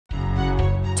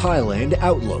Thailand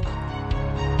Outlook.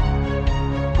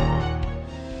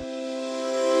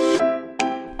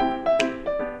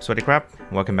 Sawasdee krab.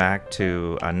 Welcome back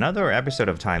to another episode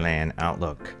of Thailand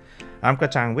Outlook. I'm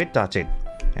Kachang with Dachit,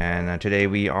 and today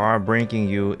we are bringing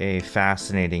you a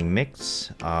fascinating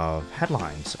mix of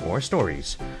headlines or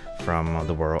stories from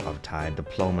the world of Thai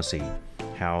diplomacy,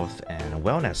 health and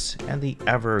wellness, and the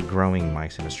ever-growing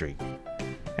MICE industry.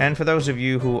 And for those of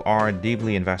you who are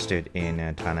deeply invested in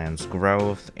Thailand's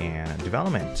growth and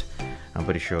development, I'm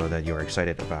pretty sure that you're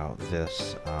excited about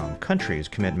this country's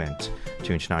commitment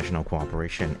to international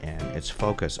cooperation and its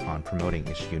focus on promoting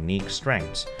its unique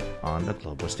strengths on the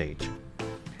global stage.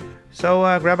 So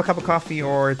grab a cup of coffee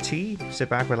or tea, sit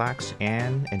back, relax,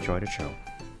 and enjoy the show.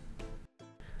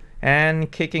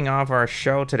 And kicking off our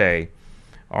show today,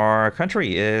 our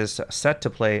country is set to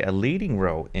play a leading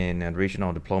role in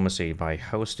regional diplomacy by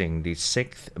hosting the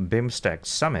 6th BIMSTEC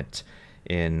Summit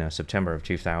in September of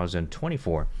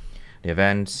 2024. The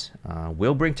event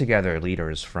will bring together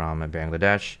leaders from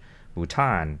Bangladesh,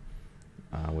 Bhutan,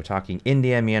 we're talking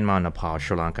India, Myanmar, Nepal,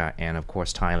 Sri Lanka, and of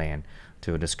course Thailand,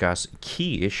 to discuss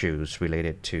key issues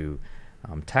related to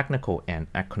technical and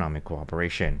economic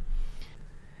cooperation.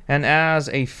 And as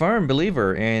a firm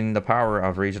believer in the power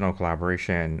of regional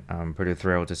collaboration, I'm pretty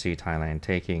thrilled to see Thailand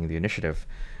taking the initiative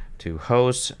to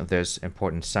host this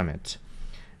important summit.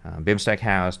 BIMSTEC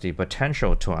has the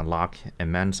potential to unlock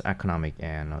immense economic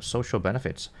and social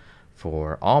benefits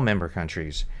for all member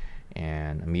countries,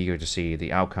 and I'm eager to see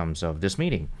the outcomes of this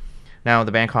meeting. Now,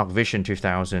 the Bangkok Vision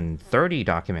 2030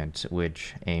 document,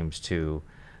 which aims to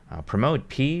promote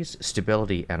peace,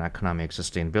 stability, and economic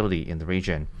sustainability in the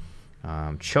region,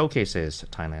 showcases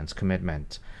Thailand's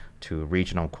commitment to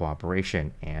regional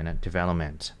cooperation and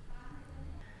development.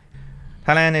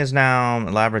 Thailand is now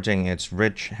leveraging its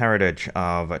rich heritage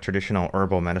of traditional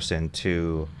herbal medicine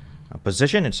to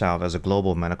position itself as a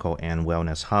global medical and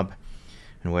wellness hub.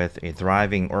 And with a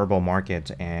thriving herbal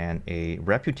market and a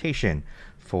reputation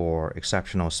for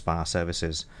exceptional spa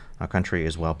services, our country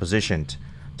is well positioned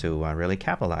to really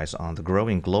capitalize on the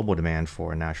growing global demand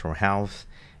for natural health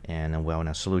and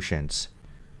wellness solutions.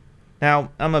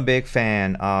 Now, I'm a big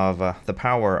fan of the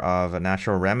power of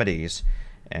natural remedies,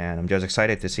 and I'm just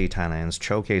excited to see Thailand's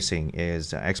showcasing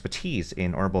its expertise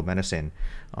in herbal medicine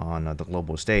on the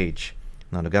global stage.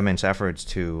 Now, the government's efforts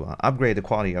to upgrade the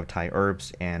quality of Thai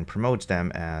herbs and promote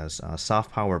them as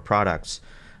soft power products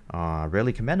are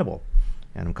really commendable.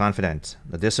 And I'm confident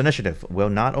that this initiative will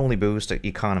not only boost the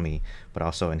economy, but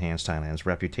also enhance Thailand's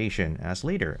reputation as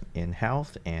leader in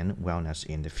health and wellness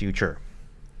in the future.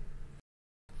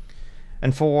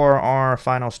 And for our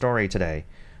final story today,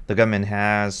 the government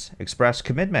has expressed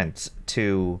commitments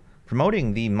to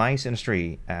promoting the MICE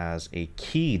industry as a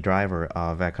key driver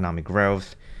of economic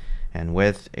growth. And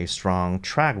with a strong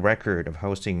track record of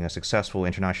hosting successful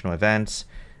international events,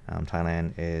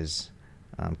 Thailand is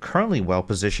currently well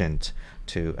positioned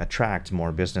to attract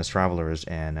more business travelers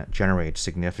and generate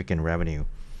significant revenue.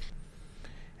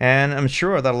 And I'm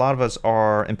sure that a lot of us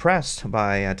are impressed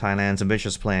by Thailand's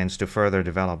ambitious plans to further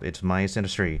develop its MICE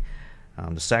industry.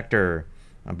 The sector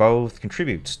both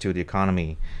contributes to the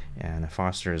economy and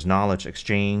fosters knowledge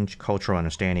exchange, cultural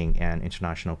understanding, and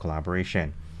international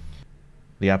collaboration.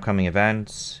 The upcoming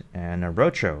events and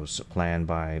roadshows planned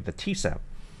by the TISA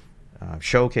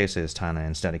showcases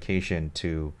Thailand's dedication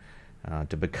to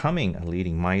becoming a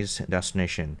leading MICE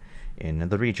destination in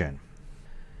the region.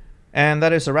 And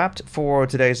that is a wrap for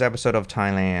today's episode of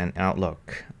Thailand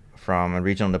Outlook. From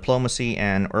regional diplomacy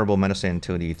and herbal medicine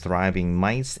to the thriving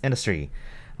MICE industry,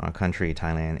 our country,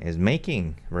 Thailand, is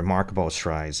making remarkable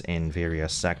strides in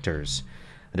various sectors.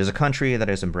 It is a country that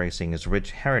is embracing its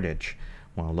rich heritage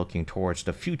while looking towards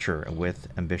the future with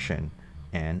ambition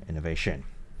and innovation.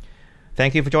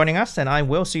 Thank you for joining us, and I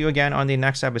will see you again on the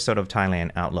next episode of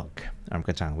Thailand Outlook. I'm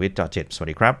Kachang with Dachit.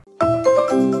 Sawasdee krab.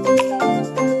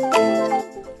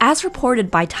 As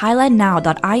reported by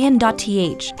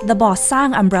thailandnow.in.th, the Bo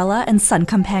Sang Umbrella and Sun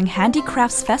Kampang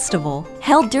Handicrafts Festival,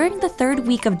 held during the third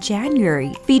week of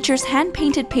January, features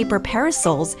hand-painted paper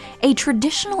parasols, a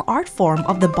traditional art form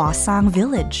of the Bo Sang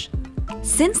village.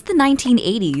 Since the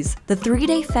 1980s, the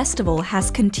three-day festival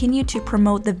has continued to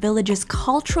promote the village's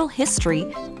cultural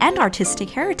history and artistic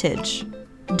heritage.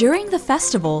 During the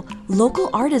festival, local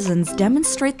artisans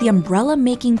demonstrate the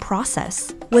umbrella-making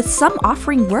process, with some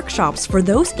offering workshops for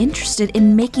those interested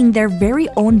in making their very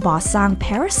own Bo Sang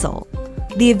parasol.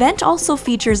 The event also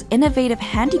features innovative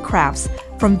handicrafts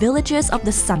from villages of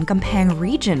the Sun Kampang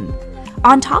region.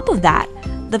 On top of that,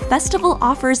 the festival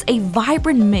offers a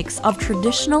vibrant mix of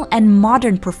traditional and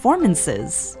modern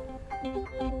performances.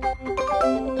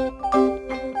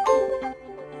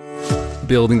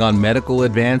 Building on medical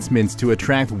advancements to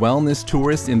attract wellness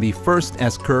tourists in the first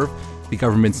S-curve, the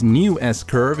government's new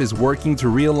S-curve is working to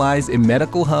realize a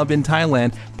medical hub in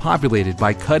Thailand populated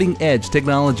by cutting-edge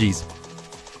technologies.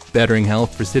 Bettering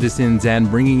health for citizens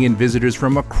and bringing in visitors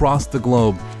from across the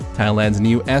globe, Thailand's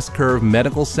new S-curve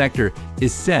medical sector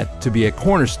is set to be a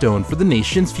cornerstone for the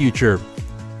nation's future.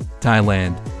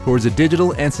 Thailand, towards a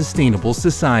digital and sustainable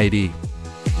society.